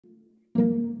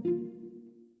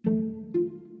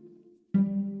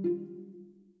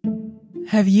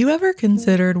Have you ever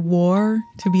considered war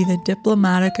to be the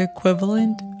diplomatic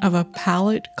equivalent of a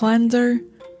palate cleanser?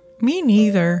 Me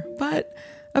neither, but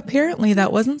apparently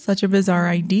that wasn't such a bizarre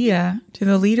idea to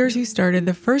the leaders who started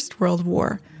the First World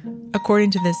War,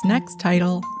 according to this next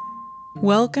title.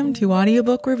 Welcome to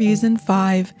Audiobook Reviews in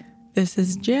 5. This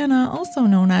is Jana, also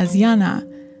known as Yana,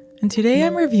 and today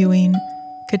I'm reviewing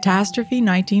Catastrophe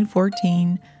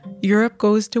 1914, Europe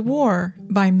Goes to War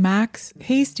by Max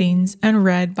Hastings and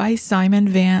read by Simon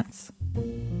Vance.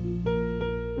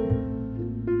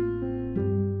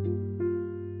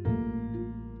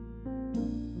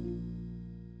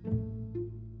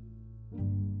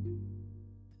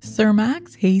 Sir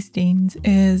Max Hastings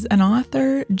is an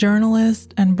author,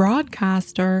 journalist, and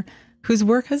broadcaster whose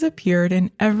work has appeared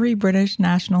in every British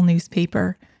national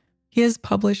newspaper. He has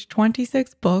published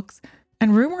 26 books,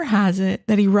 and rumor has it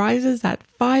that he rises at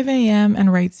 5 a.m.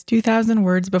 and writes 2,000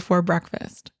 words before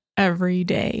breakfast every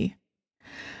day.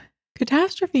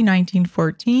 Catastrophe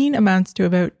 1914 amounts to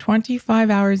about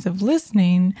 25 hours of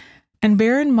listening, and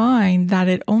bear in mind that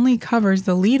it only covers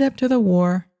the lead up to the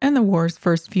war and the war's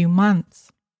first few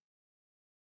months.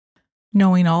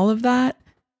 Knowing all of that,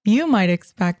 you might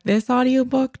expect this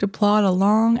audiobook to plod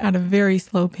along at a very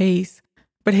slow pace,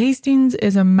 but Hastings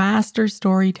is a master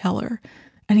storyteller,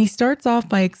 and he starts off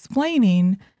by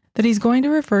explaining that he's going to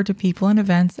refer to people and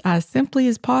events as simply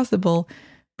as possible,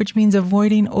 which means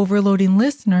avoiding overloading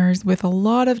listeners with a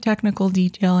lot of technical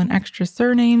detail and extra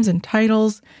surnames and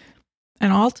titles,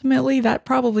 and ultimately that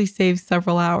probably saves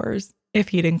several hours, if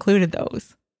he'd included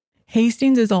those.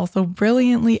 Hastings is also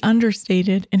brilliantly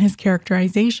understated in his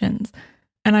characterizations,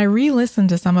 and I re-listened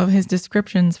to some of his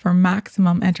descriptions for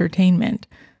maximum entertainment.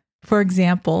 For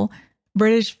example,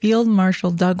 British Field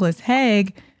Marshal Douglas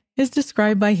Haig is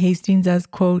described by Hastings as,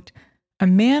 quote, a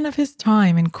man of his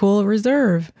time in cool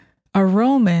reserve, a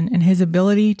Roman in his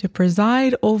ability to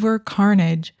preside over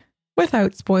carnage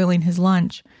without spoiling his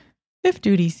lunch, if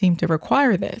duty seemed to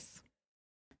require this.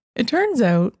 It turns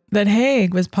out that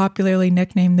Haig was popularly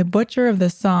nicknamed the Butcher of the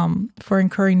Somme for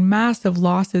incurring massive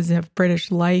losses of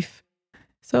British life,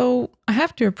 so I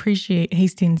have to appreciate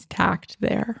Hastings' tact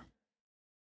there.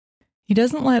 He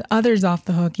doesn't let others off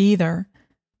the hook either.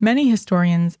 Many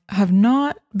historians have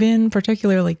not been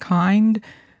particularly kind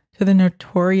to the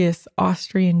notorious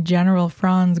Austrian General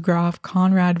Franz Graf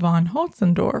Conrad von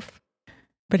Hotzendorf,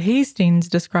 but Hastings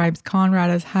describes Conrad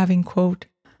as having, quote,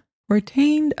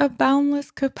 retained a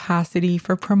boundless capacity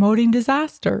for promoting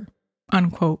disaster,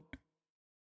 unquote.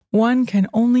 One can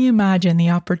only imagine the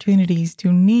opportunities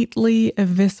to neatly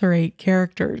eviscerate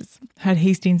characters had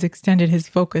Hastings extended his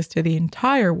focus to the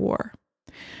entire war.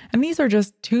 And these are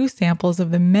just two samples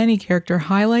of the many character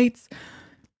highlights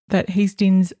that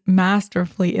Hastings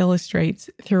masterfully illustrates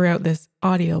throughout this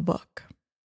audiobook.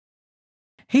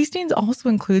 Hastings also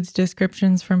includes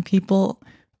descriptions from people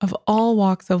of all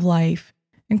walks of life,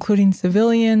 including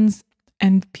civilians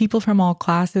and people from all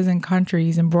classes and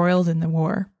countries embroiled in the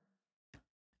war.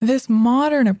 This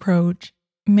modern approach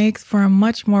makes for a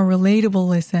much more relatable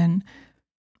listen,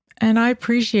 and I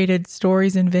appreciated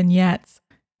stories and vignettes,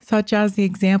 such as the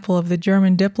example of the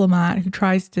German diplomat who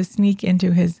tries to sneak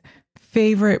into his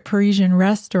favorite Parisian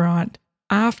restaurant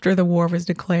after the war was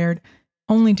declared,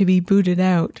 only to be booted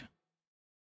out.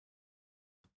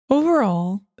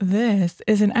 Overall, this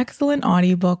is an excellent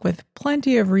audiobook with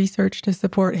plenty of research to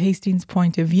support Hastings'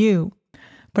 point of view,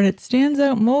 but it stands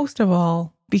out most of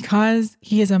all because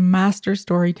he is a master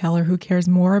storyteller who cares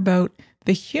more about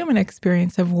the human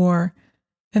experience of war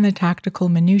than the tactical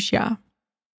minutiae.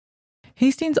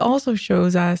 Hastings also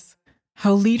shows us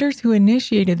how leaders who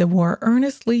initiated the war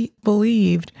earnestly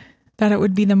believed that it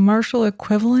would be the martial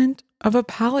equivalent of a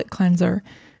palate cleanser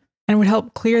and would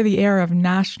help clear the air of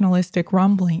nationalistic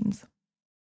rumblings.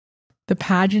 The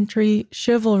pageantry,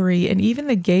 chivalry, and even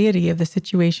the gaiety of the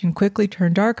situation quickly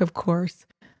turned dark, of course,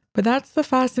 but that's the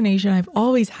fascination I've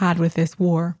always had with this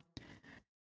war.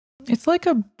 It's like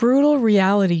a brutal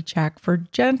reality check for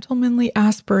gentlemanly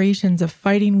aspirations of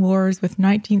fighting wars with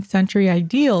 19th century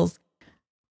ideals,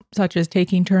 such as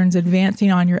taking turns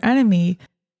advancing on your enemy,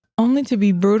 only to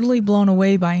be brutally blown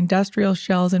away by industrial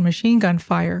shells and machine gun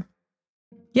fire.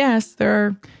 Yes, there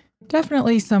are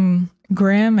definitely some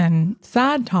grim and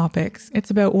sad topics. It's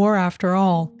about war after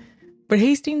all. But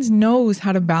Hastings knows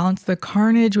how to balance the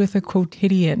carnage with the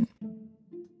quotidian.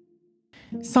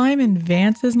 Simon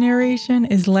Vance's narration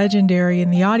is legendary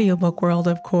in the audiobook world,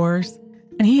 of course,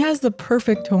 and he has the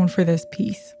perfect tone for this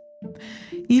piece.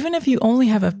 Even if you only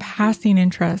have a passing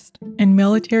interest in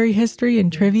military history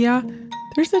and trivia,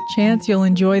 there's a chance you'll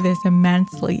enjoy this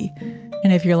immensely.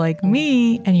 And if you're like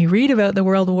me and you read about the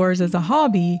world wars as a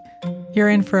hobby, you're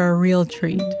in for a real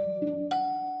treat.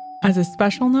 As a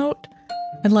special note,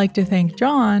 I'd like to thank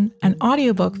John, an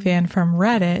audiobook fan from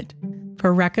Reddit,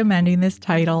 for recommending this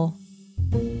title.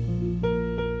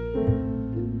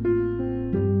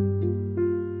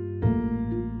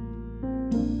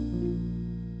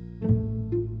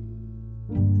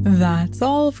 That's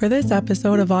all for this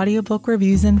episode of Audiobook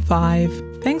Reviews in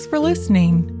 5. Thanks for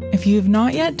listening. If you have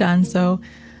not yet done so,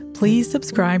 please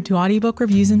subscribe to Audiobook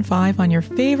Reviews in 5 on your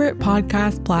favorite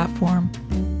podcast platform.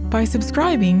 By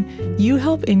subscribing, you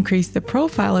help increase the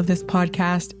profile of this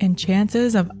podcast and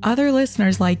chances of other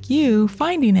listeners like you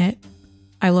finding it.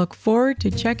 I look forward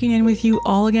to checking in with you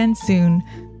all again soon.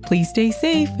 Please stay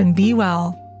safe and be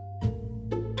well.